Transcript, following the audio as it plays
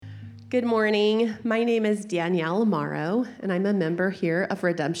Good morning. My name is Danielle Amaro, and I'm a member here of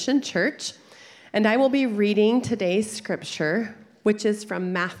Redemption Church. And I will be reading today's scripture, which is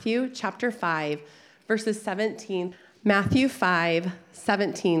from Matthew chapter 5, verses 17. Matthew 5,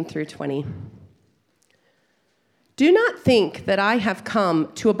 17 through 20. Do not think that I have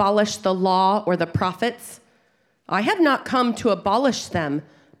come to abolish the law or the prophets. I have not come to abolish them,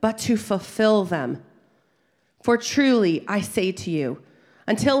 but to fulfill them. For truly I say to you,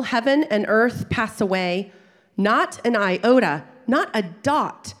 until heaven and earth pass away, not an iota, not a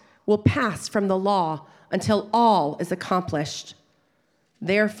dot will pass from the law until all is accomplished.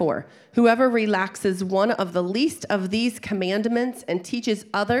 Therefore, whoever relaxes one of the least of these commandments and teaches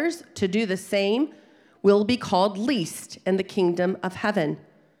others to do the same will be called least in the kingdom of heaven.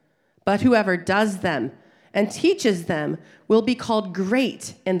 But whoever does them and teaches them will be called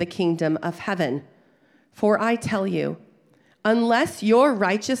great in the kingdom of heaven. For I tell you, unless your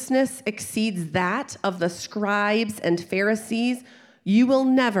righteousness exceeds that of the scribes and Pharisees, you will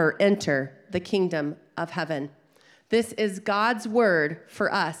never enter the kingdom of heaven. This is God's word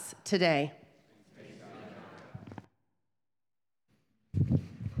for us today.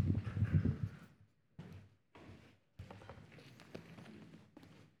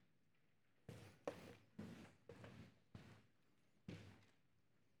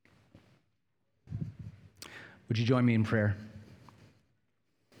 Would you join me in prayer?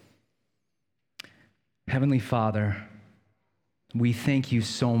 Heavenly Father, we thank you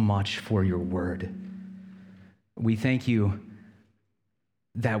so much for your word. We thank you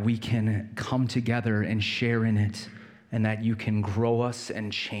that we can come together and share in it, and that you can grow us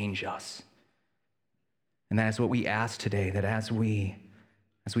and change us. And that is what we ask today, that as we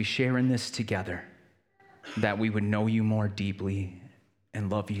share in this together, that we would know you more deeply and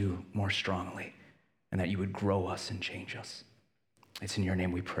love you more strongly, and that you would grow us and change us. It's in your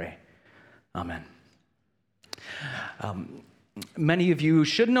name we pray. Amen. Many of you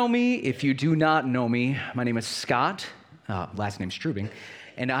should know me. If you do not know me, my name is Scott, last name Struebing,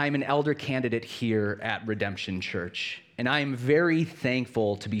 and I'm an elder candidate here at Redemption Church. And I am very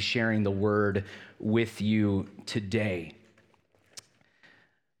thankful to be sharing the word with you today.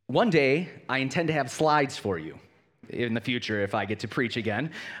 One day, I intend to have slides for you in the future if I get to preach again.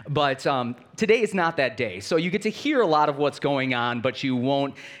 But today is not that day. So you get to hear a lot of what's going on, but you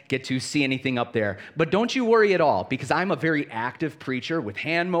won't get to see anything up there. But don't you worry at all, because I'm a very active preacher with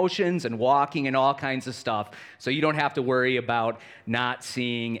hand motions and walking and all kinds of stuff. So you don't have to worry about not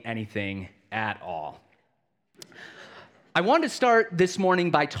seeing anything at all. I wanted to start this morning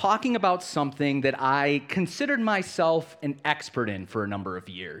by talking about something that I considered myself an expert in for a number of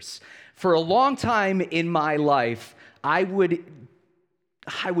years. For a long time in my life, I would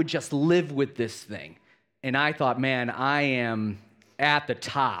just live with this thing. And I thought, man, I am at the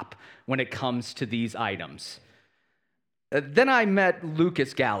top when it comes to these items. Then I met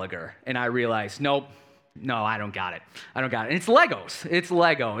Lucas Gallagher, and I realized, no, I don't got it. And it's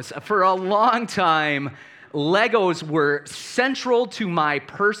Legos. For a long time, Legos were central to my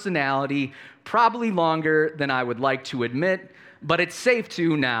personality, probably longer than I would like to admit, but it's safe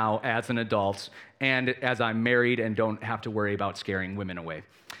to now as an adult and as I'm married and don't have to worry about scaring women away.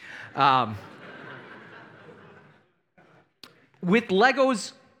 With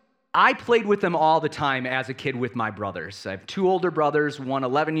Legos, I played with them all the time as a kid with my brothers. I have two older brothers, one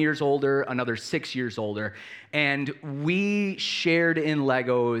 11 years older, another 6 years older, and we shared in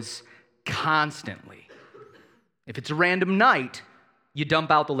Legos constantly. If it's a random night, you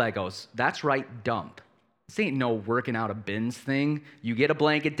dump out the Legos. That's right, dump. This ain't no working out of bins thing. You get a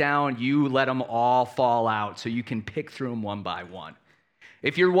blanket down, you let them all fall out so you can pick through them one by one.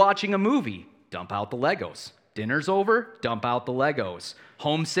 If you're watching a movie, dump out the Legos. Dinner's over, dump out the Legos.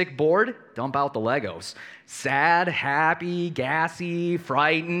 Homesick, bored, dump out the Legos. Sad, happy, gassy,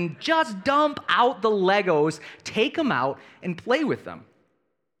 frightened, just dump out the Legos, take them out, and play with them.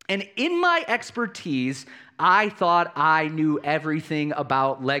 And in my expertise, I thought I knew everything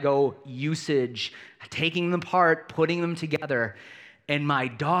about Lego usage, taking them apart, putting them together. And my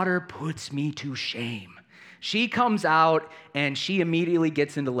daughter puts me to shame. She comes out and she immediately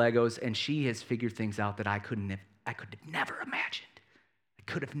gets into Legos, and she has figured things out that I could have never imagined. I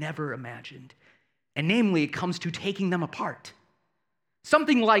could have never imagined. And namely, it comes to taking them apart.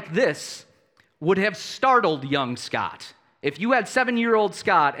 Something like this would have startled young Scott. If you had 7-year-old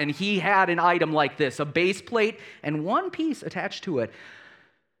Scott and he had an item like this, a base plate and one piece attached to it,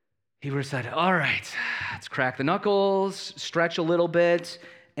 he would have said, all right, let's crack the knuckles, stretch a little bit,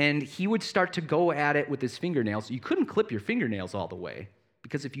 and he would start to go at it with his fingernails. You couldn't clip your fingernails all the way,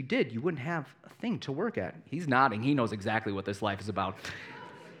 because if you did, you wouldn't have a thing to work at. He's nodding. He knows exactly what this life is about.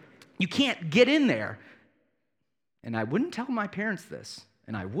 You can't get in there. And I wouldn't tell my parents this,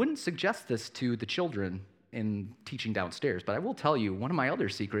 and I wouldn't suggest this to the children in teaching downstairs, but I will tell you, one of my other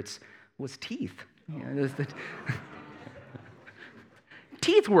secrets was teeth.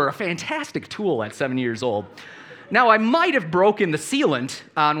 Teeth were a fantastic tool at 7 years old. Now, I might have broken the sealant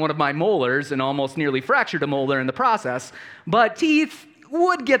on one of my molars and almost nearly fractured a molar in the process, but teeth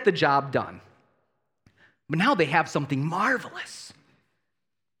would get the job done. But now they have something marvelous.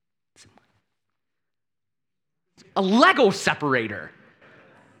 A Lego separator.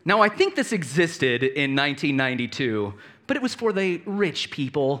 Now, I think this existed in 1992, but it was for the rich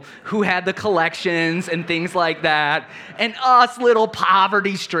people who had the collections and things like that. And us little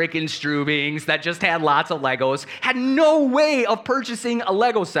poverty-stricken Struebings that just had lots of Legos had no way of purchasing a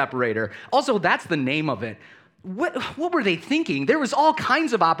Lego separator. Also, that's the name of it. What were they thinking? There was all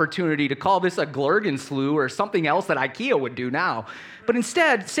kinds of opportunity to call this a Glurgensloe or something else that IKEA would do now. But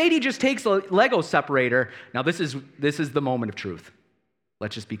instead, Sadie just takes a Lego separator. Now, this is the moment of truth.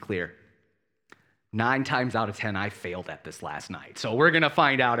 Let's just be clear. 9 times out of 10, I failed at this last night. So we're going to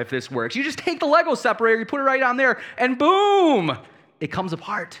find out if this works. You just take the Lego separator, you put it right on there, and boom, it comes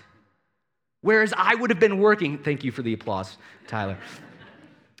apart. Whereas I would have been working, thank you for the applause, Tyler.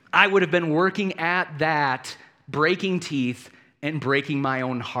 I would have been working at that, breaking teeth and breaking my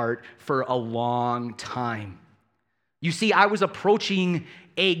own heart for a long time. You see, I was approaching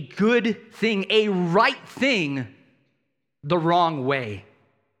a good thing, a right thing, the wrong way,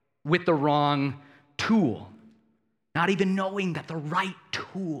 with the wrong tool, not even knowing that the right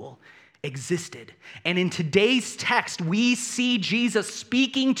tool existed. And in today's text, we see Jesus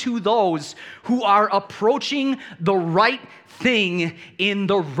speaking to those who are approaching the right thing in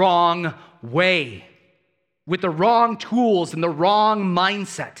the wrong way, with the wrong tools and the wrong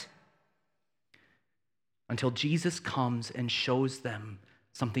mindset, until Jesus comes and shows them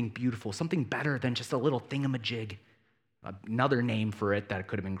something beautiful, something better than just a little thingamajig, another name for it that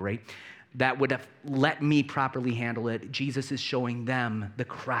could have been great, that would have let me properly handle it. Jesus is showing them, the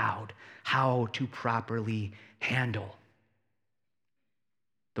crowd, how to properly handle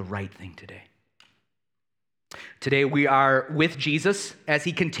the right thing today. Today we are with Jesus as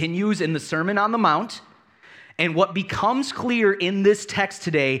he continues in the Sermon on the Mount. And what becomes clear in this text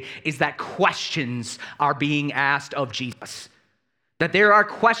today is that questions are being asked of Jesus. That there are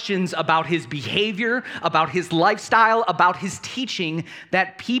questions about his behavior, about his lifestyle, about his teaching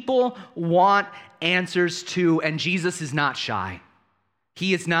that people want answers to, and Jesus is not shy.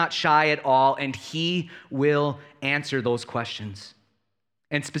 He is not shy at all, and he will answer those questions.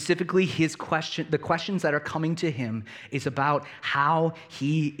 And specifically, the questions that are coming to him is about how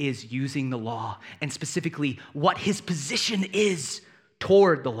he is using the law, and specifically what his position is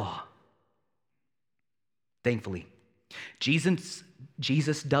toward the law. Thankfully, Jesus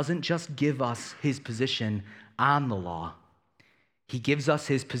doesn't just give us his position on the law. He gives us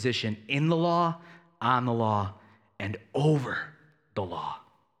his position in the law, on the law, and over the law.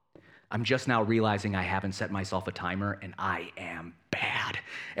 I'm just now realizing I haven't set myself a timer, and I am bad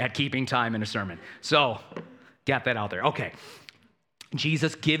at keeping time in a sermon. So, get that out there. Okay.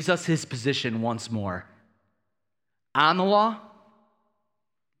 Jesus gives us his position once more. On the law,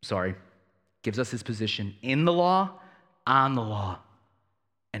 gives us his position in the law, on the law,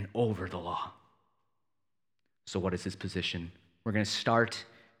 and over the law. So what is his position? We're going to start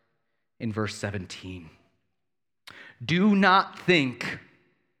in verse 17. Do not think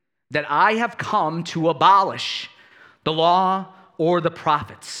that I have come to abolish the law or the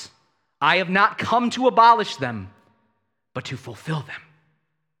prophets. I have not come to abolish them, but to fulfill them.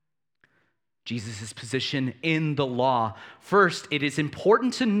 Jesus' position in the law. First, it is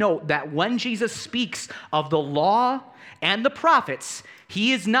important to note that when Jesus speaks of the law and the prophets,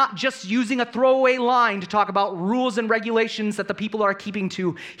 he is not just using a throwaway line to talk about rules and regulations that the people are keeping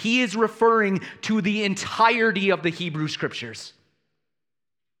to. He is referring to the entirety of the Hebrew Scriptures.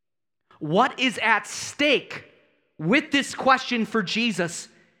 What is at stake with this question for Jesus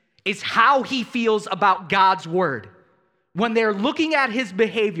is how he feels about God's word. When they're looking at his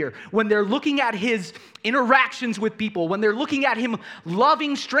behavior, when they're looking at his interactions with people, when they're looking at him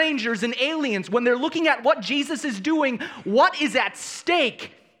loving strangers and aliens, when they're looking at what Jesus is doing, what is at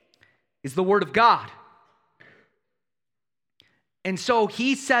stake is the word of God. And so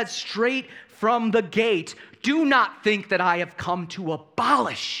he says straight from the gate, do not think that I have come to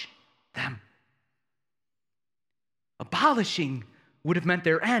abolish them. Abolishing would have meant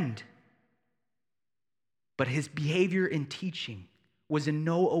their end. But his behavior in teaching was in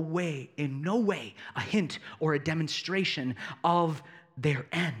no way a hint or a demonstration of their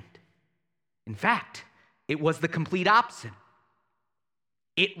end. In fact, it was the complete opposite.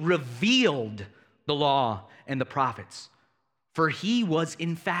 It revealed the law and the prophets, for he was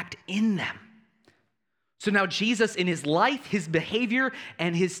in fact in them. So now Jesus, in his life, his behavior,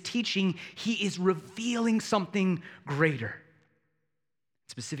 and his teaching, he is revealing something greater.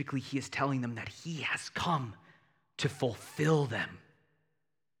 Specifically, he is telling them that he has come to fulfill them.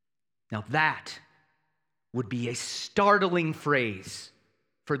 Now that would be a startling phrase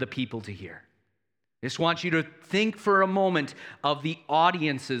for the people to hear. I just want you to think for a moment of the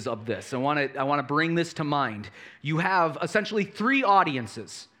audiences of this. I want to bring this to mind. You have essentially three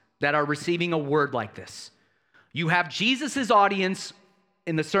audiences that are receiving a word like this. You have Jesus' audience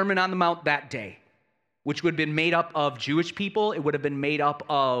in the Sermon on the Mount that day, which would have been made up of Jewish people. It would have been made up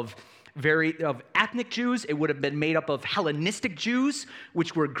of ethnic Jews. It would have been made up of Hellenistic Jews,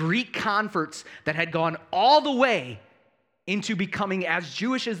 which were Greek converts that had gone all the way into becoming as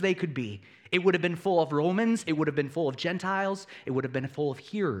Jewish as they could be. It would have been full of Romans. It would have been full of Gentiles. It would have been full of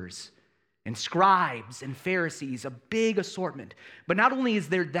hearers and scribes and Pharisees, a big assortment. But not only is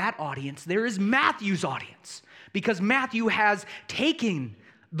there that audience, there is Matthew's audience, because Matthew has taken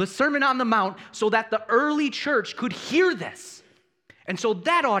the Sermon on the Mount so that the early church could hear this. And so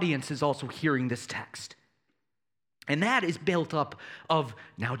that audience is also hearing this text. And that is built up of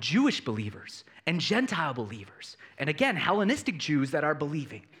now Jewish believers and Gentile believers. And again, Hellenistic Jews that are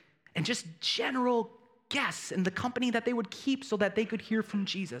believing. And just general guests and the company that they would keep so that they could hear from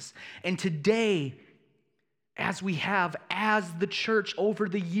Jesus. And today, as the church over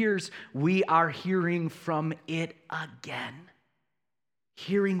the years, we are hearing from it again.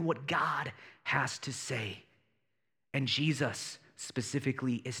 Hearing what God has to say. And Jesus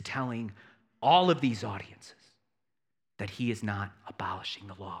specifically is telling all of these audiences that he is not abolishing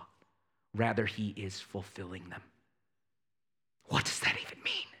the law. Rather, he is fulfilling them. What does that even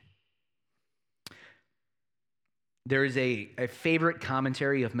mean? There is a favorite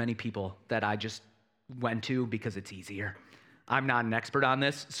commentary of many people that I just went to because it's easier. I'm not an expert on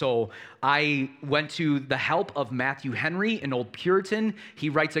this, so I went to the help of Matthew Henry, an old Puritan. He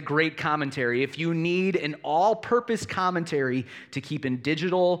writes a great commentary. If you need an all-purpose commentary to keep in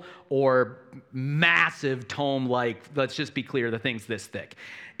digital or massive tome, like, let's just be clear, the thing's this thick.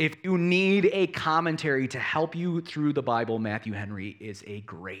 If you need a commentary to help you through the Bible, Matthew Henry is a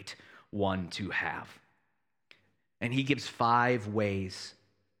great one to have. And he gives 5 ways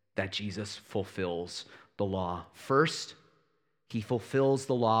that Jesus fulfills the law. First, he fulfills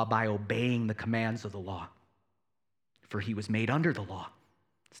the law by obeying the commands of the law. For he was made under the law,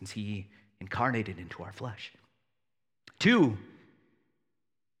 since he incarnated into our flesh. 2,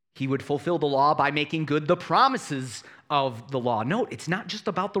 he would fulfill the law by making good the promises of the law. Note, it's not just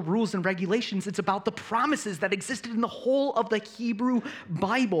about the rules and regulations, it's about the promises that existed in the whole of the Hebrew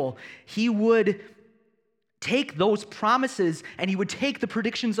Bible. He would take those promises and he would take the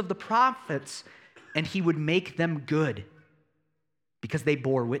predictions of the prophets and he would make them good because they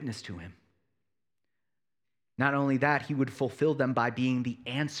bore witness to him. Not only that, he would fulfill them by being the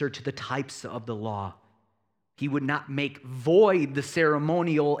answer to the types of the law. He would not make void the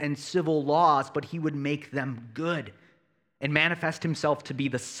ceremonial and civil laws, but he would make them good and manifest himself to be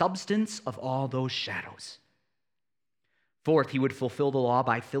the substance of all those shadows. Fourth, he would fulfill the law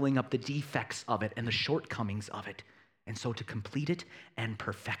by filling up the defects of it and the shortcomings of it, and so to complete it and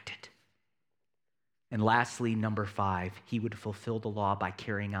perfect it. And lastly, number 5, he would fulfill the law by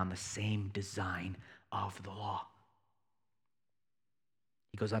carrying on the same design of the law.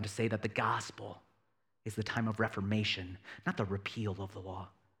 He goes on to say that the gospel is the time of reformation, not the repeal of the law,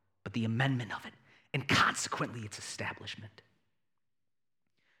 but the amendment of it, and consequently its establishment.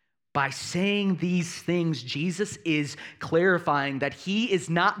 By saying these things, Jesus is clarifying that he is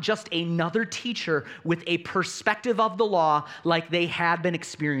not just another teacher with a perspective of the law like they had been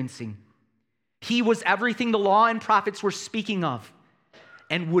experiencing. He was everything the law and prophets were speaking of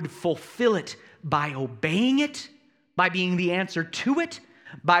and would fulfill it by obeying it, by being the answer to it,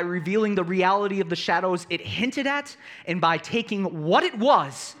 by revealing the reality of the shadows it hinted at, and by taking what it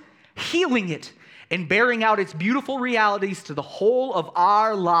was, healing it, and bearing out its beautiful realities to the whole of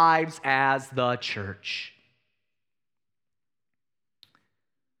our lives as the church.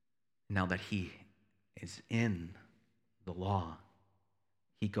 Now that he is in the law,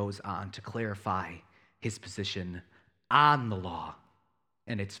 he goes on to clarify his position on the law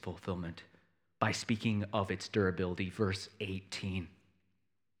and its fulfillment by speaking of its durability. Verse 18.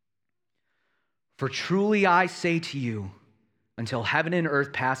 For truly I say to you, until heaven and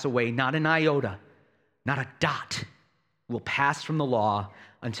earth pass away, not an iota, not a dot will pass from the law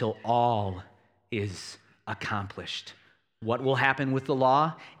until all is accomplished. What will happen with the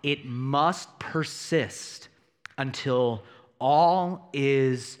law? It must persist until all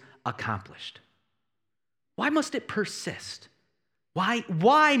is accomplished. Why must it persist?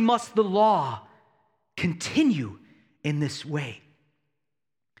 Why must the law continue in this way?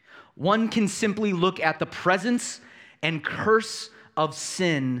 One can simply look at the presence and curse of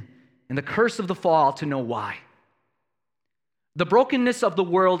sin and the curse of the fall to know why. The brokenness of the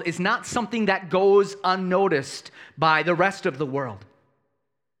world is not something that goes unnoticed by the rest of the world.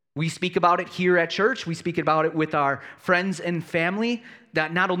 We speak about it here at church. We speak about it with our friends and family.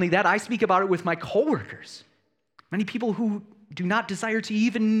 Not only that, I speak about it with my coworkers. Many people who do not desire to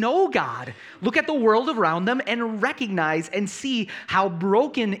even know God look at the world around them and recognize and see how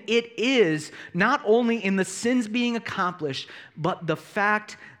broken it is, not only in the sins being accomplished, but the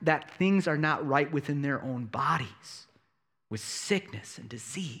fact that things are not right within their own bodies, with sickness and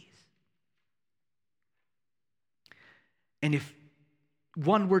disease. And if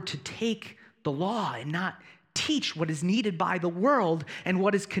one were to take the law and not teach what is needed by the world and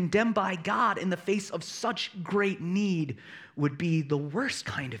what is condemned by God in the face of such great need, would be the worst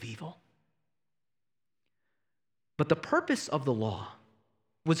kind of evil. But the purpose of the law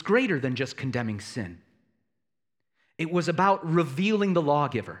was greater than just condemning sin. It was about revealing the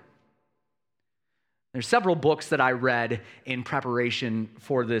lawgiver. There's several books that I read in preparation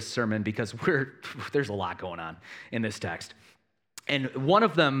for this sermon because there's a lot going on in this text. And one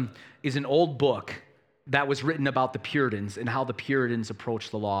of them is an old book that was written about the Puritans and how the Puritans approached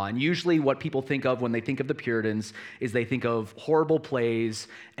the law. And usually what people think of when they think of the Puritans is they think of horrible plays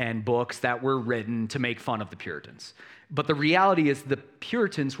and books that were written to make fun of the Puritans. But the reality is the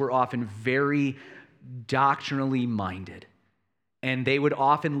Puritans were often very doctrinally minded. And they would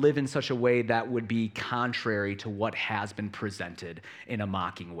often live in such a way that would be contrary to what has been presented in a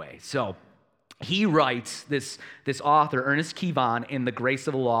mocking way. So he writes, this author, Ernest Kevon, in The Grace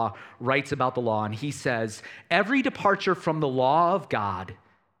of the Law, writes about the law, and he says, every departure from the law of God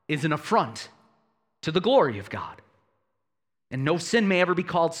is an affront to the glory of God. And no sin may ever be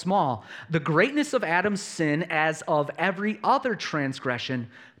called small. The greatness of Adam's sin, as of every other transgression,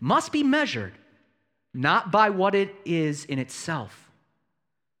 must be measured, not by what it is in itself,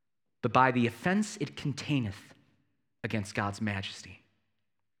 but by the offense it containeth against God's majesty.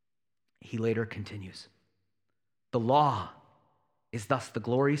 He later continues, the law is thus the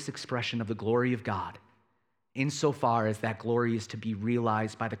glorious expression of the glory of God, insofar as that glory is to be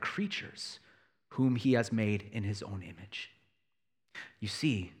realized by the creatures whom he has made in his own image. You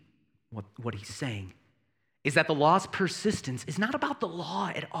see, what he's saying is that the law's persistence is not about the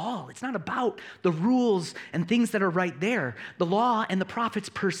law at all. It's not about the rules and things that are right there. The law and the prophets'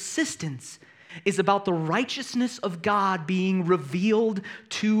 persistence is about the righteousness of God being revealed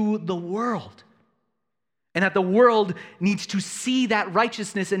to the world. And that the world needs to see that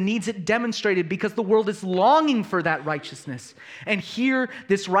righteousness and needs it demonstrated because the world is longing for that righteousness. And here,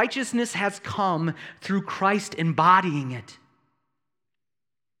 this righteousness has come through Christ embodying it.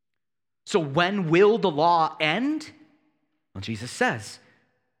 So when will the law end? Well, Jesus says,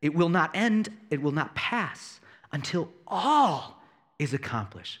 it will not end, it will not pass until all is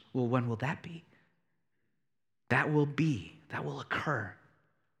accomplished. Well, when will that be? That will occur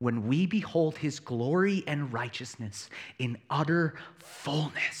when we behold his glory and righteousness in utter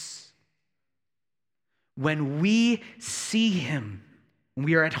fullness. When we see him, when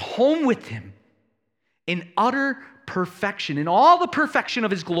we are at home with him in utter perfection, in all the perfection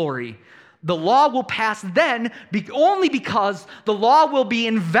of his glory, the law will pass then only because the law will be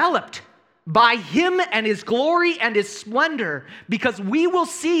enveloped by him and his glory and his splendor, because we will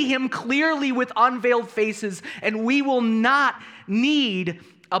see him clearly with unveiled faces, and we will not need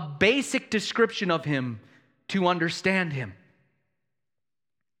a basic description of him to understand him.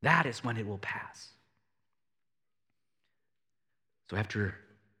 That is when it will pass. So after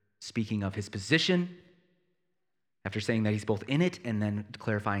speaking of his position, after saying that he's both in it and then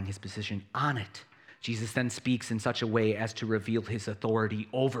clarifying his position on it, Jesus then speaks in such a way as to reveal his authority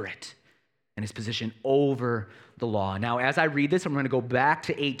over it and his position over the law. Now, as I read this, I'm going to go back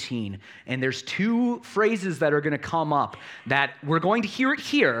to 18, and there's two phrases that are going to come up that we're going to hear it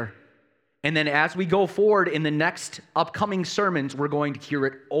here, and then as we go forward in the next upcoming sermons, we're going to hear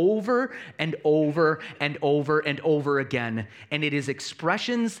it over and over and over and over again, and it is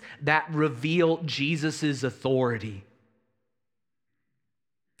expressions that reveal Jesus' authority.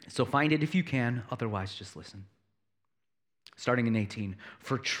 So find it if you can, otherwise just listen. Starting in 18,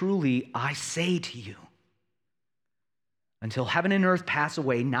 for truly I say to you, until heaven and earth pass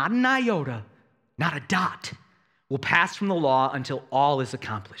away, not an iota, not a dot, will pass from the law until all is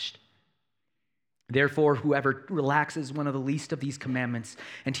accomplished. Therefore, whoever relaxes one of the least of these commandments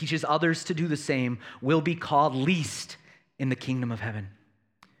and teaches others to do the same will be called least in the kingdom of heaven.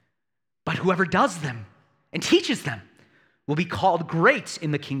 But whoever does them and teaches them will be called great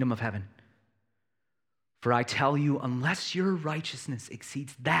in the kingdom of heaven. For I tell you, unless your righteousness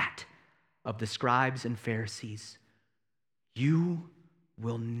exceeds that of the scribes and Pharisees, you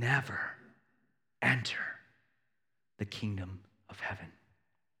will never enter the kingdom of heaven.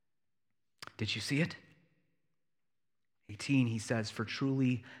 Did you see it? 18, he says, for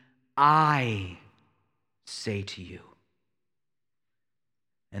truly I say to you.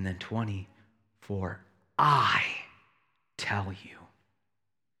 And then 20, for I tell you.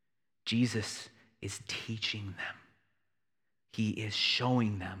 Jesus is teaching them. He is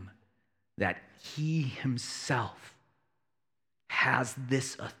showing them that he himself has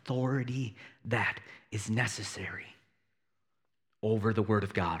this authority that is necessary over the word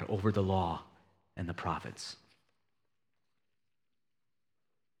of God, over the law and the prophets.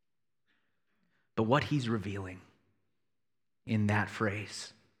 But what he's revealing in that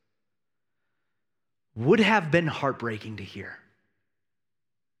phrase would have been heartbreaking to hear.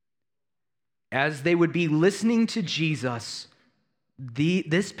 As they would be listening to Jesus,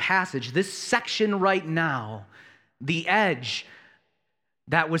 this passage, this section right now, the edge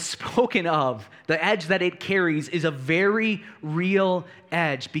that was spoken of, the edge that it carries is a very real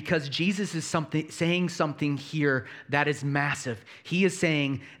edge, because Jesus is saying something here that is massive. He is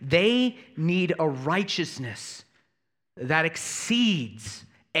saying they need a righteousness that exceeds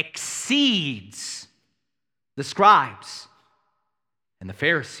the scribes and the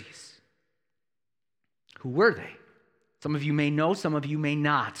Pharisees. Who were they? Some of you may know, some of you may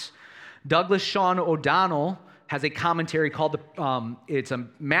not. Douglas Sean O'Donnell has a commentary called, it's a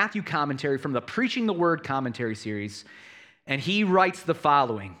Matthew commentary from the Preaching the Word commentary series, and he writes the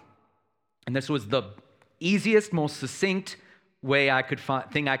following, and this was the easiest, most succinct thing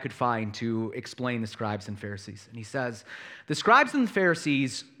I could find to explain the scribes and Pharisees. And he says, the scribes and the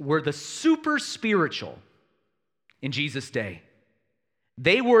Pharisees were the super spiritual in Jesus' day.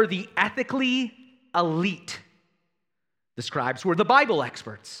 They were the ethically elite. The scribes were the Bible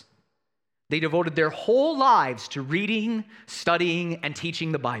experts. They devoted their whole lives to reading, studying, and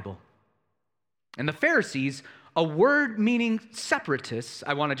teaching the Bible. And the Pharisees, a word meaning separatists,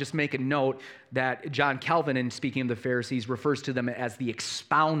 I want to just make a note that John Calvin, in speaking of the Pharisees, refers to them as the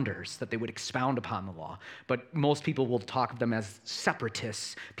expounders, that they would expound upon the law. But most people will talk of them as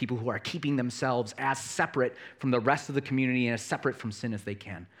separatists, people who are keeping themselves as separate from the rest of the community and as separate from sin as they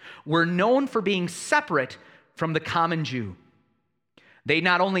can. Were known for being separate from the common Jew. They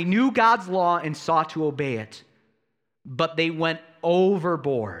not only knew God's law and sought to obey it, but they went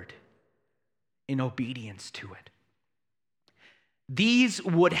overboard in obedience to it. These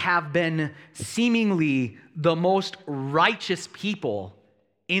would have been seemingly the most righteous people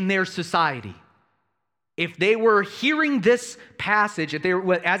in their society. If they were hearing this passage,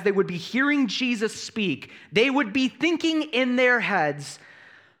 as they would be hearing Jesus speak, they would be thinking in their heads,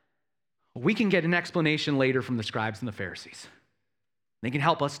 we can get an explanation later from the scribes and the Pharisees. They can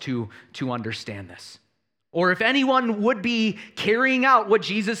help us to understand this. Or if anyone would be carrying out what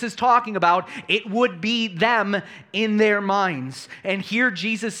Jesus is talking about, it would be them in their minds. And here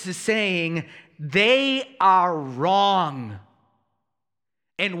Jesus is saying, they are wrong.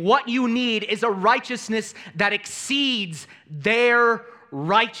 And what you need is a righteousness that exceeds their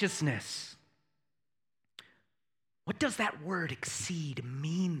righteousness. What does that word exceed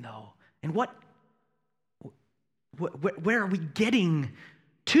mean, though? And where are we getting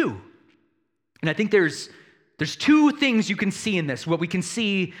to? And I think there's two things you can see in this, what we can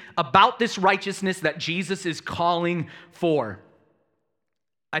see about this righteousness that Jesus is calling for.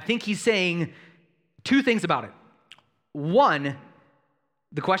 I think he's saying two things about it. One,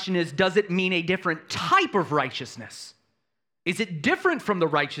 the question is, does it mean a different type of righteousness? Is it different from the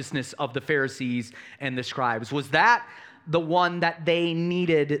righteousness of the Pharisees and the scribes? Was that the one that they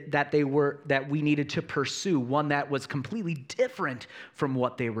needed, that we needed to pursue, one that was completely different from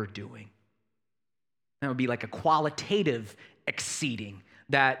what they were doing? That would be like a qualitative exceeding,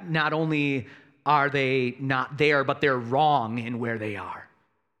 that not only are they not there, but they're wrong in where they are.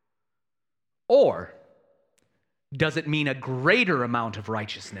 Or does it mean a greater amount of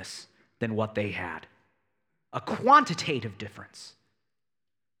righteousness than what they had? A quantitative difference.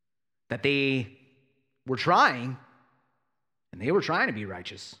 That they were trying, and they were trying to be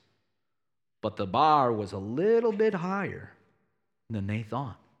righteous, but the bar was a little bit higher than they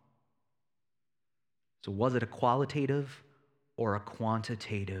thought. So was it a qualitative or a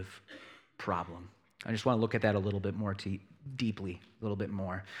quantitative problem? I just want to look at that a little bit more deeply, a little bit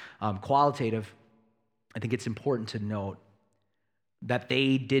more. Qualitative, I think it's important to note that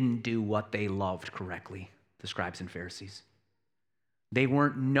they didn't do what they loved correctly, the scribes and Pharisees. They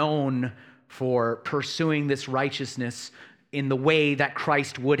weren't known for pursuing this righteousness in the way that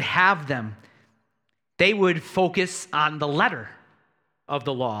Christ would have them. They would focus on the letter of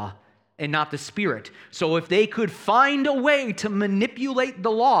the law and not the spirit. So if they could find a way to manipulate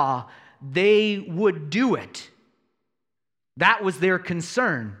the law, they would do it. That was their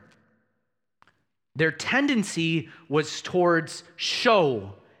concern. Their tendency was towards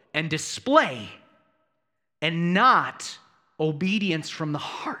show and display and not obedience from the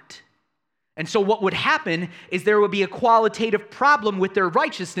heart. And so what would happen is there would be a qualitative problem with their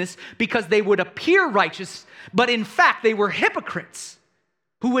righteousness because they would appear righteous, but in fact they were hypocrites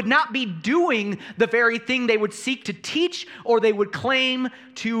who would not be doing the very thing they would seek to teach or they would claim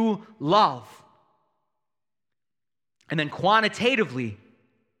to love. And then quantitatively,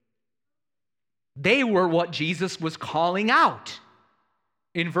 they were what Jesus was calling out.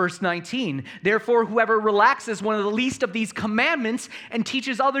 In verse 19, therefore, whoever relaxes one of the least of these commandments and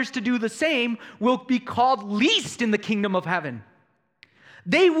teaches others to do the same will be called least in the kingdom of heaven.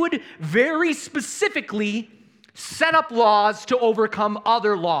 They would very specifically set up laws to overcome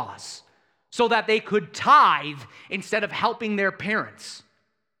other laws so that they could tithe instead of helping their parents.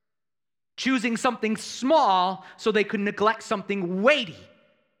 Choosing something small so they could neglect something weighty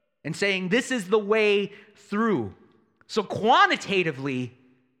and saying this is the way through. So quantitatively,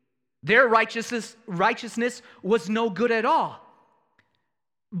 their righteousness was no good at all.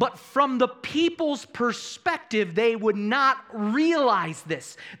 But from the people's perspective, they would not realize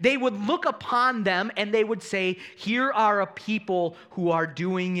this. They would look upon them and they would say, here are a people who are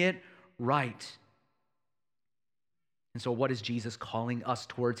doing it right. And so what is Jesus calling us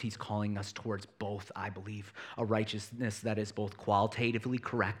towards? He's calling us towards both, I believe. A righteousness that is both qualitatively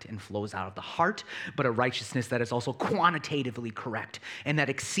correct and flows out of the heart, but a righteousness that is also quantitatively correct and that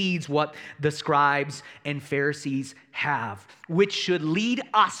exceeds what the scribes and Pharisees have, which should lead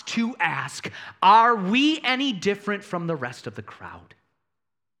us to ask, are we any different from the rest of the crowd?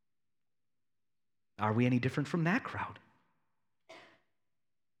 Are we any different from that crowd?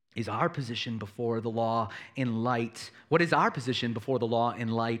 Is our position before the law in light? What is our position before the law in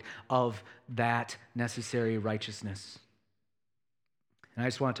light of that necessary righteousness? And I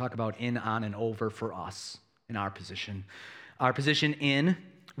just want to talk about in, on, and over for us in our position. Our position in,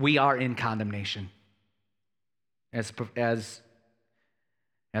 we are in condemnation. As goes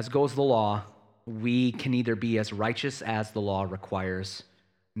the law, we can neither be as righteous as the law requires,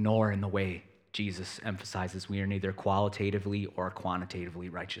 nor in the way Jesus emphasizes we are neither qualitatively or quantitatively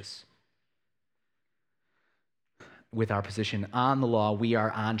righteous. With our position on the law, we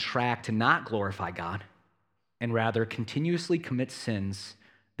are on track to not glorify God and rather continuously commit sins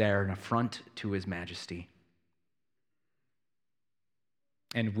that are an affront to his majesty.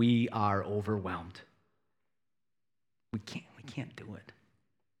 And we are overwhelmed. We can't do it.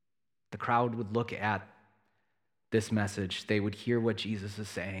 The crowd would look at this message. They would hear what Jesus is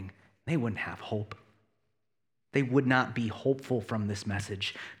saying. They wouldn't have hope. They would not be hopeful from this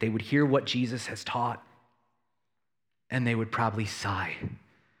message. They would hear what Jesus has taught, and they would probably sigh.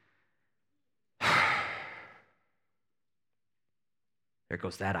 There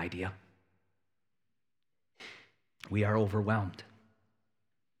goes that idea. We are overwhelmed.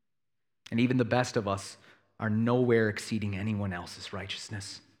 And even the best of us are nowhere exceeding anyone else's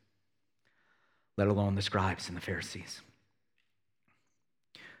righteousness, let alone the scribes and the Pharisees.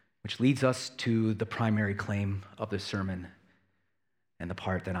 Which leads us to the primary claim of the sermon and the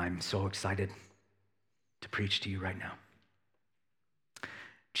part that I'm so excited to preach to you right now.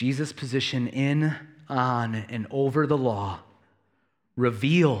 Jesus' position in, on, and over the law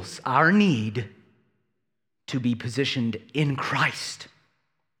reveals our need to be positioned in Christ,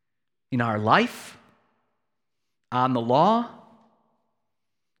 in our life, on the law,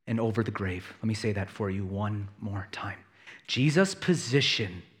 and over the grave. Let me say that for you one more time. Jesus'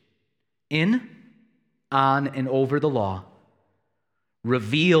 position in, on, and over the law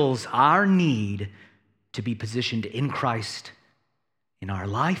reveals our need to be positioned in Christ in our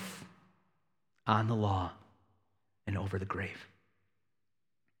life, on the law, and over the grave.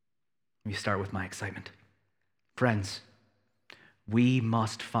 Let me start with my excitement. Friends, we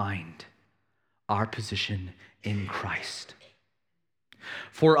must find our position in Christ.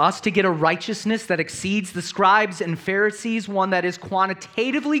 For us to get a righteousness that exceeds the scribes and Pharisees, one that is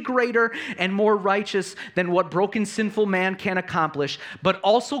quantitatively greater and more righteous than what broken, sinful man can accomplish, but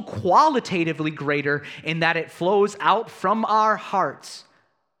also qualitatively greater in that it flows out from our hearts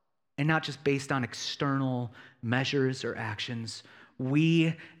and not just based on external measures or actions,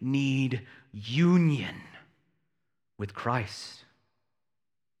 we need union with Christ.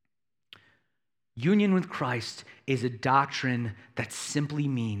 Union with Christ is a doctrine that simply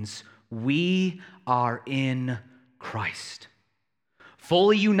means we are in Christ.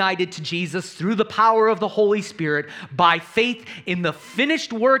 Fully united to Jesus through the power of the Holy Spirit by faith in the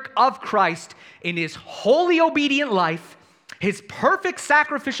finished work of Christ in his wholly obedient life, his perfect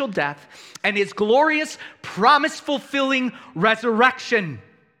sacrificial death, and his glorious promise-fulfilling resurrection.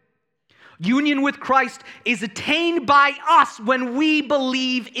 Union with Christ is attained by us when we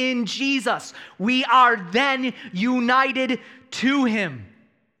believe in Jesus. We are then united to him.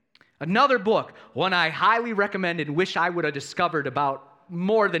 Another book, one I highly recommend and wish I would have discovered about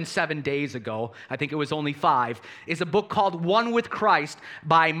more than 7 days ago, I think it was only 5, is a book called One with Christ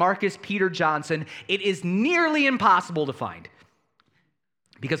by Marcus Peter Johnson. It is nearly impossible to find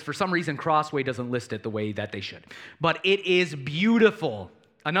because for some reason Crossway doesn't list it the way that they should. But it is beautiful.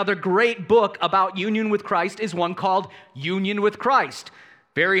 Another great book about union with Christ is one called Union with Christ.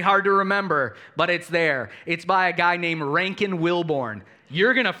 Very hard to remember, but it's there. It's by a guy named Rankin Wilborn.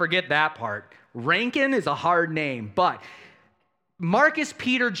 You're going to forget that part. Rankin is a hard name, but Marcus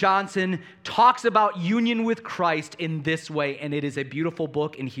Peter Johnson talks about union with Christ in this way, and it is a beautiful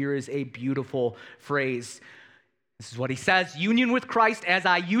book, and here is a beautiful phrase. This is what he says: union with Christ, as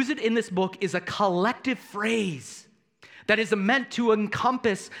I use it in this book, is a collective phrase that is meant to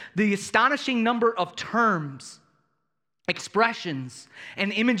encompass the astonishing number of terms, expressions,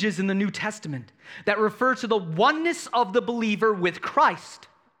 and images in the New Testament that refer to the oneness of the believer with Christ.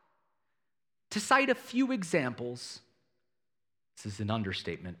 To cite a few examples, this is an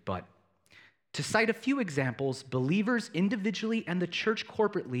understatement, but to cite a few examples, believers individually and the church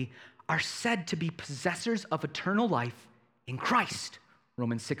corporately are said to be possessors of eternal life in Christ,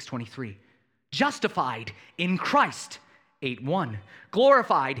 Romans 6:23. Justified in Christ, 8:1.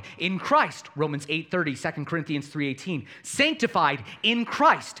 Glorified in Christ, Romans 8:30, 2 Corinthians 3:18. Sanctified in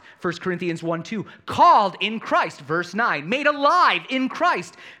Christ, 1 Corinthians 1:2. Called in Christ, verse 9. Made alive in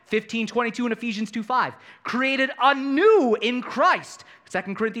Christ, 15:22 and Ephesians 2:5. Created anew in Christ,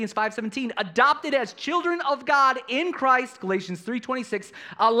 2 Corinthians 5:17. Adopted as children of God in Christ, Galatians 3:26.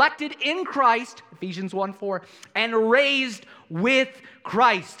 Elected in Christ, Ephesians 1:4. And raised with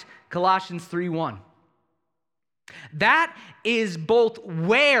Christ, Colossians 3:1. That is both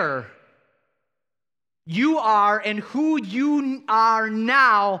where you are and who you are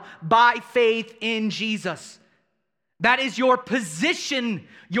now by faith in Jesus. That is your position,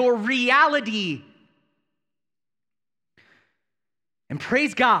 your reality. And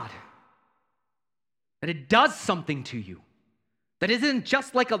praise God that it does something to you. That isn't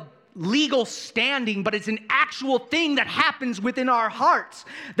just like a legal standing, but it's an actual thing that happens within our hearts.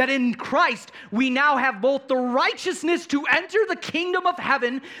 That in Christ, we now have both the righteousness to enter the kingdom of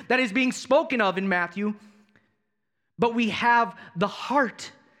heaven that is being spoken of in Matthew, but we have the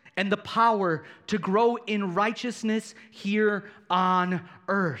heart and the power to grow in righteousness here on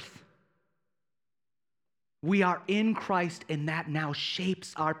earth. We are in Christ, and that now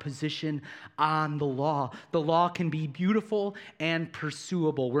shapes our position on the law. The law can be beautiful and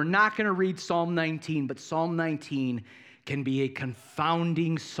pursuable. We're not going to read Psalm 19, but Psalm 19 can be a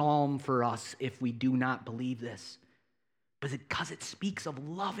confounding psalm for us if we do not believe this. Because it speaks of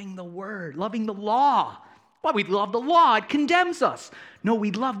loving the word, loving the law. Why we love the law? It condemns us. No, we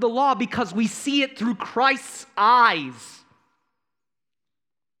love the law because we see it through Christ's eyes.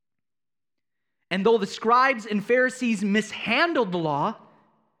 And though the scribes and Pharisees mishandled the law,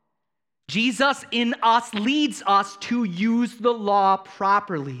 Jesus in us leads us to use the law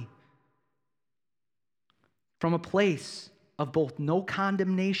properly from a place of both no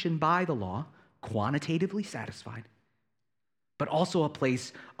condemnation by the law, quantitatively satisfied, but also a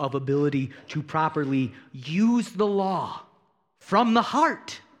place of ability to properly use the law from the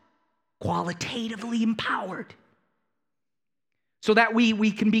heart, qualitatively empowered. So that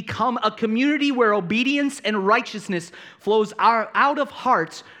we can become a community where obedience and righteousness flows out of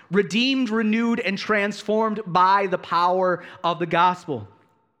hearts redeemed, renewed, and transformed by the power of the gospel.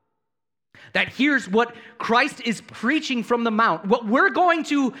 That here's what Christ is preaching from the Mount. What we're going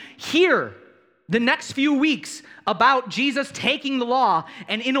to hear the next few weeks about Jesus taking the law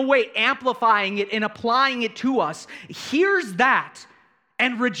and in a way amplifying it and applying it to us, hears that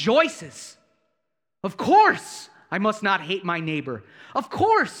and rejoices. Of course, I must not hate my neighbor. Of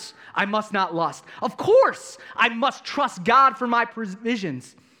course, I must not lust. Of course, I must trust God for my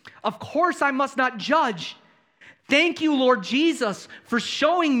provisions. Of course, I must not judge. Thank you, Lord Jesus, for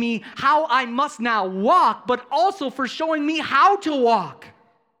showing me how I must now walk, but also for showing me how to walk.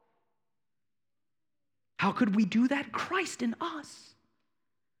 How could we do that? Christ in us.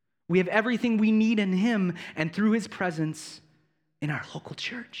 We have everything we need in him and through his presence in our local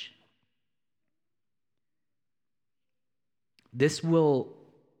church. This will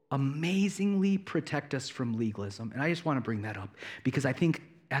amazingly protect us from legalism. And I just want to bring that up because I think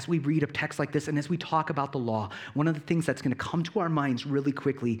as we read a text like this and as we talk about the law, one of the things that's going to come to our minds really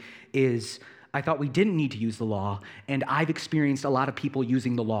quickly is I thought we didn't need to use the law, and I've experienced a lot of people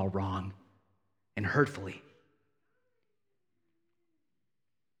using the law wrong and hurtfully.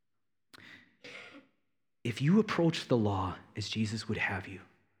 If you approach the law as Jesus would have you,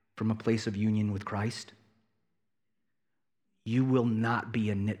 from a place of union with Christ, you will not be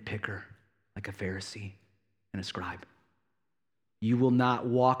a nitpicker like a Pharisee and a scribe. You will not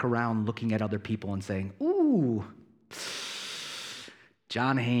walk around looking at other people and saying, ooh,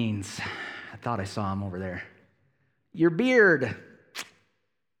 John Haynes, I thought I saw him over there. Your beard,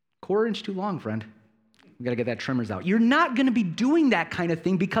 1/4 inch too long, friend. We got to get that trimmers out. You're not going to be doing that kind of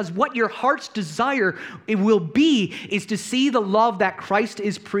thing because what your heart's desire it will be is to see the love that Christ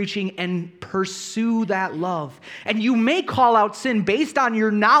is preaching and pursue that love. And you may call out sin based on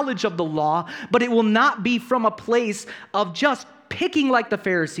your knowledge of the law, but it will not be from a place of just picking like the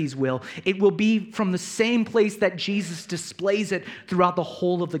Pharisees will. It will be from the same place that Jesus displays it throughout the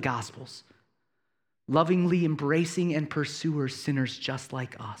whole of the Gospels. Lovingly embracing and pursuing sinners just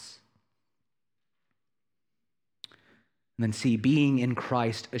like us. And then see, being in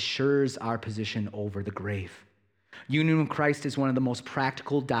Christ assures our position over the grave. Union with Christ is one of the most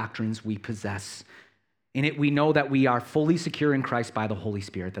practical doctrines we possess. In it, we know that we are fully secure in Christ by the Holy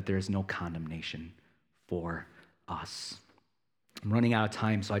Spirit, that there is no condemnation for us. I'm running out of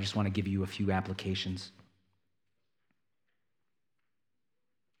time, so I just want to give you a few applications.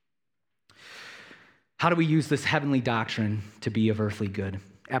 How do we use this heavenly doctrine to be of earthly good?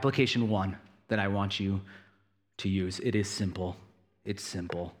 Application 1 that I want you to use. It is simple. It's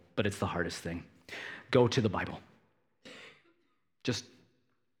simple, but it's the hardest thing. Go to the Bible. Just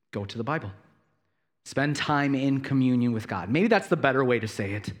go to the Bible. Spend time in communion with God. Maybe that's the better way to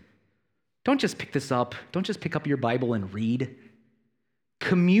say it. Don't just pick this up. Don't just pick up your Bible and read.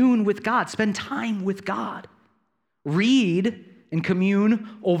 Commune with God. Spend time with God. Read and commune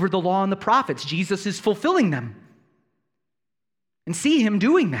over the law and the prophets. Jesus is fulfilling them. And see him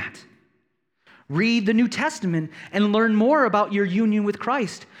doing that. Read the New Testament and learn more about your union with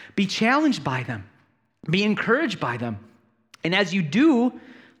Christ. Be challenged by them. Be encouraged by them. And as you do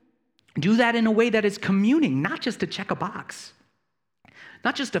that in a way that is communing, not just to check a box,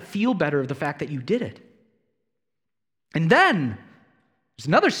 not just to feel better of the fact that you did it. And then there's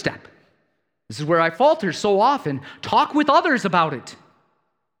another step. This is where I falter so often. Talk with others about it.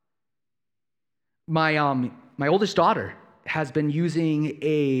 My oldest daughter has been using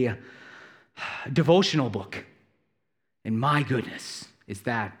a devotional book. And my goodness, is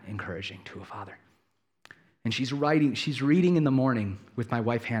that encouraging to a father. And she's reading in the morning with my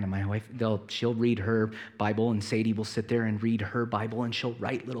wife, Hannah. She'll read her Bible, and Sadie will sit there and read her Bible, and she'll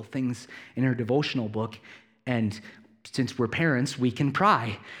write little things in her devotional book. And since we're parents, we can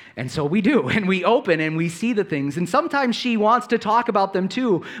pry. And so we do, and we open and we see the things. And sometimes she wants to talk about them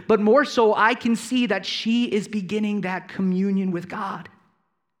too, but more so I can see that she is beginning that communion with God.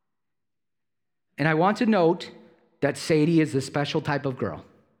 And I want to note that Sadie is a special type of girl.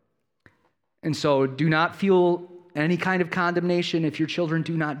 And so do not feel any kind of condemnation if your children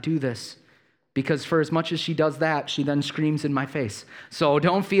do not do this. Because for as much as she does that, she then screams in my face. So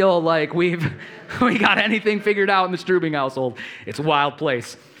don't feel like we got anything figured out in the Struebing household. It's a wild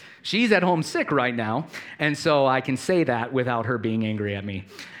place. She's at home sick right now, and so I can say that without her being angry at me.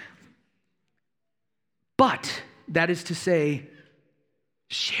 But that is to say,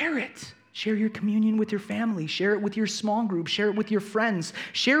 share it. Share your communion with your family. Share it with your small group. Share it with your friends.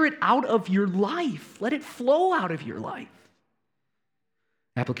 Share it out of your life. Let it flow out of your life.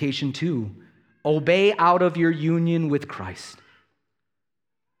 Application 2, obey out of your union with Christ.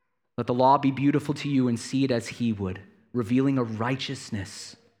 Let the law be beautiful to you and see it as he would, revealing a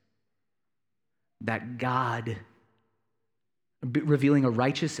righteousness revealing a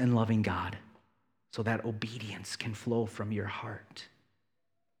righteous and loving God, so that obedience can flow from your heart.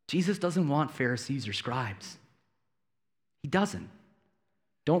 Jesus doesn't want Pharisees or scribes. He doesn't.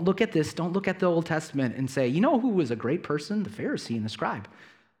 Don't look at this. Don't look at the Old Testament and say, you know who was a great person? The Pharisee and the scribe.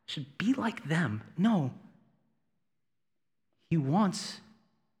 Should be like them. No. He wants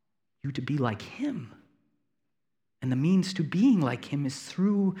you to be like him. And the means to being like him is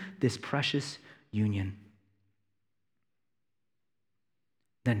through this precious union.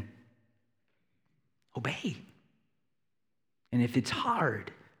 Then obey. And if it's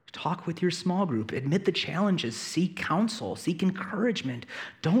hard, talk with your small group. Admit the challenges. Seek counsel. Seek encouragement.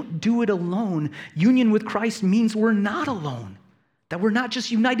 Don't do it alone. Union with Christ means we're not alone. That we're not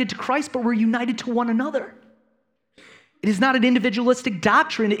just united to Christ, but we're united to one another. It is not an individualistic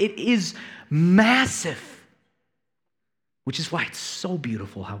doctrine. It is massive, which is why it's so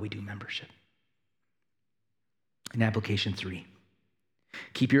beautiful how we do membership. In application 3,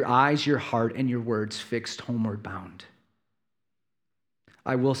 keep your eyes, your heart, and your words fixed homeward bound.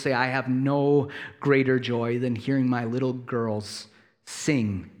 I will say I have no greater joy than hearing my little girls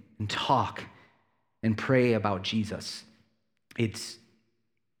sing and talk and pray about Jesus. It's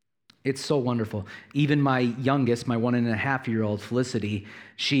so wonderful. Even my youngest, my 1.5-year-old Felicity,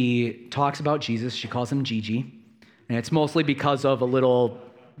 she talks about Jesus. She calls him Gigi. And it's mostly because of a little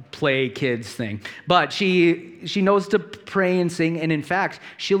play kids thing. But she knows to pray and sing. And in fact,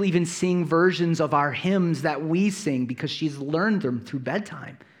 she'll even sing versions of our hymns that we sing because she's learned them through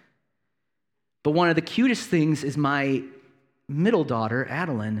bedtime. But one of the cutest things is my middle daughter,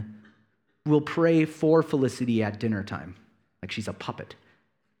 Adeline, will pray for Felicity at dinner time. Like she's a puppet.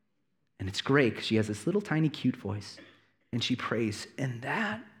 And it's great because she has this little tiny cute voice. And she prays. And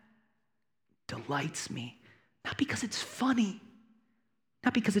that delights me. Not because it's funny,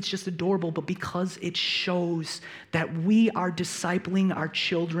 not because it's just adorable, but because it shows that we are discipling our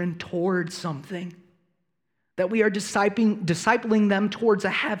children towards something, that we are discipling them towards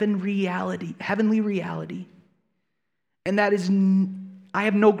a heavenly reality. And that is, I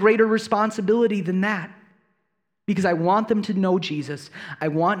have no greater responsibility than that, because I want them to know Jesus. I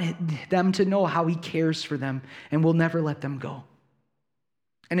want them to know how he cares for them and will never let them go.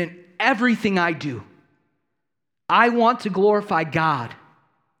 And in everything I do, I want to glorify God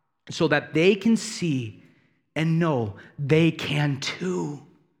so that they can see and know they can too,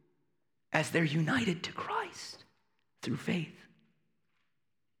 as they're united to Christ through faith.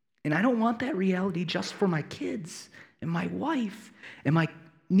 And I don't want that reality just for my kids and my wife and my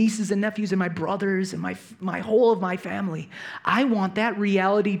nieces and nephews and my brothers and my whole of my family. I want that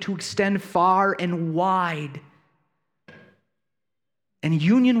reality to extend far and wide. And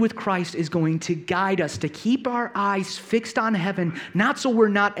union with Christ is going to guide us to keep our eyes fixed on heaven, not so we're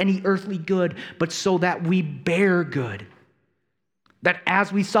not any earthly good, but so that we bear good. That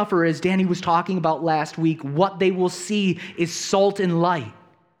as we suffer, as Danny was talking about last week, what they will see is salt and light.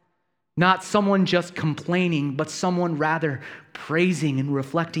 Not someone just complaining, but someone rather praising and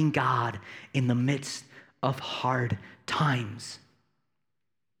reflecting God in the midst of hard times.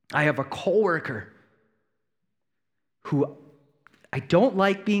 I have a coworker who I don't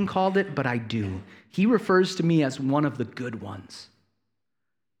like being called it, but I do. He refers to me as one of the good ones.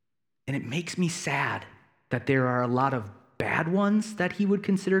 And it makes me sad that there are a lot of bad ones that he would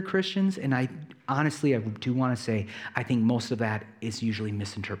consider Christians. And I do want to say, I think most of that is usually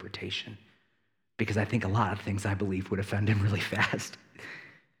misinterpretation, because I think a lot of things I believe would offend him really fast.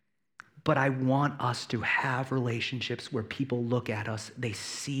 But I want us to have relationships where people look at us, they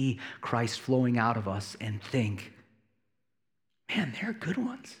see Christ flowing out of us and think, man, they're good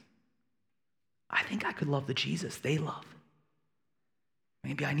ones. I think I could love the Jesus they love.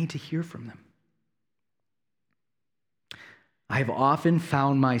 Maybe I need to hear from them. I have often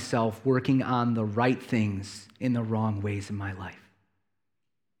found myself working on the right things in the wrong ways in my life.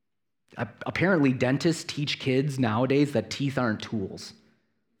 Apparently, dentists teach kids nowadays that teeth aren't tools.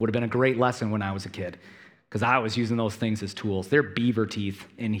 Would have been a great lesson when I was a kid, because I was using those things as tools. They're beaver teeth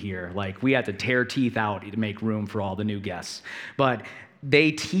in here. Like, we had to tear teeth out to make room for all the new guests. But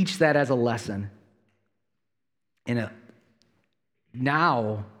they teach that as a lesson. And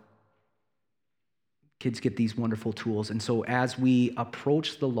now, kids get these wonderful tools. And so as we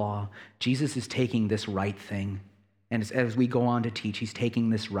approach the law, Jesus is taking this right thing. And as we go on to teach, he's taking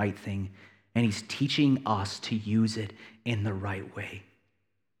this right thing, and he's teaching us to use it in the right way.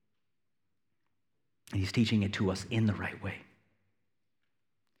 And he's teaching it to us in the right way.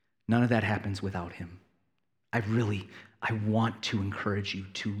 None of that happens without him. I want to encourage you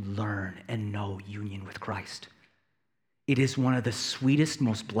to learn and know union with Christ. It is one of the sweetest,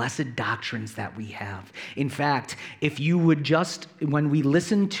 most blessed doctrines that we have. In fact, if you would just, when we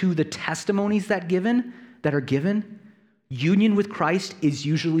listen to the testimonies that are given, union with Christ is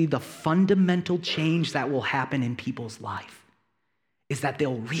usually the fundamental change that will happen in people's life, is that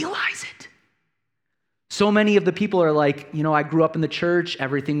they'll realize it. So many of the people are like, I grew up in the church,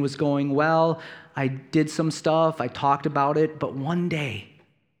 everything was going well, I did some stuff, I talked about it, but one day,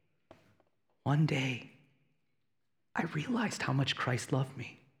 I realized how much Christ loved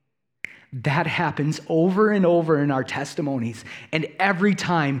me. That happens over and over in our testimonies, and every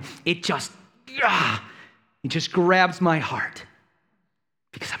time it just grabs my heart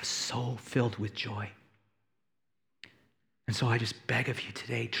because I'm so filled with joy. And so I just beg of you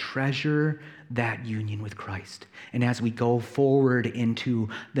today, treasure that union with Christ. And as we go forward into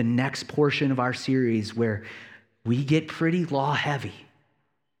the next portion of our series where we get pretty law heavy.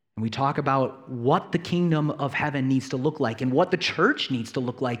 And we talk about what the kingdom of heaven needs to look like and what the church needs to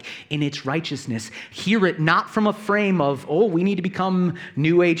look like in its righteousness. Hear it not from a frame of, oh, we need to become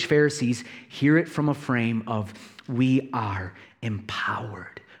New Age Pharisees. Hear it from a frame of, we are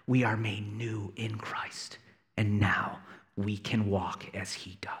empowered. We are made new in Christ. And now we can walk as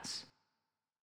he does.